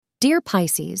Dear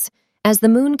Pisces, as the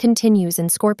moon continues in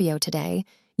Scorpio today,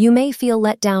 you may feel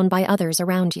let down by others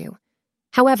around you.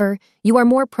 However, you are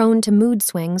more prone to mood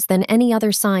swings than any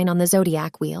other sign on the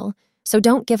zodiac wheel, so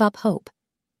don't give up hope.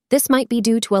 This might be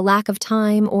due to a lack of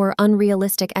time or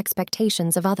unrealistic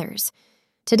expectations of others.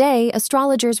 Today,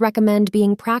 astrologers recommend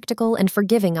being practical and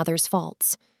forgiving others'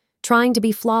 faults. Trying to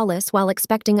be flawless while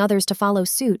expecting others to follow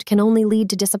suit can only lead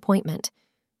to disappointment.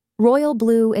 Royal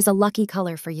blue is a lucky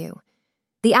color for you.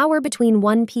 The hour between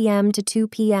 1 p.m. to 2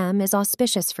 p.m. is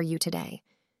auspicious for you today.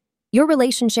 Your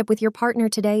relationship with your partner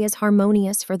today is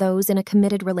harmonious for those in a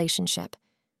committed relationship.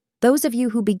 Those of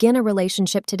you who begin a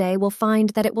relationship today will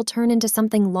find that it will turn into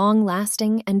something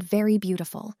long-lasting and very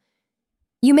beautiful.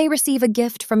 You may receive a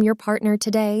gift from your partner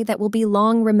today that will be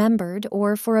long remembered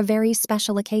or for a very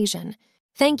special occasion.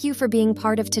 Thank you for being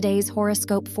part of today's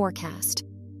horoscope forecast.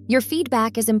 Your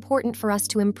feedback is important for us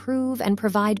to improve and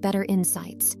provide better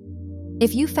insights.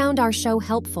 If you found our show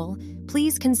helpful,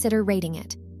 please consider rating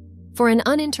it. For an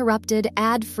uninterrupted,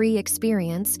 ad-free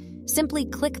experience, simply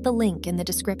click the link in the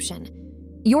description.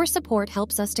 Your support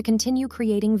helps us to continue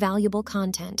creating valuable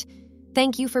content.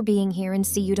 Thank you for being here and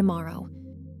see you tomorrow.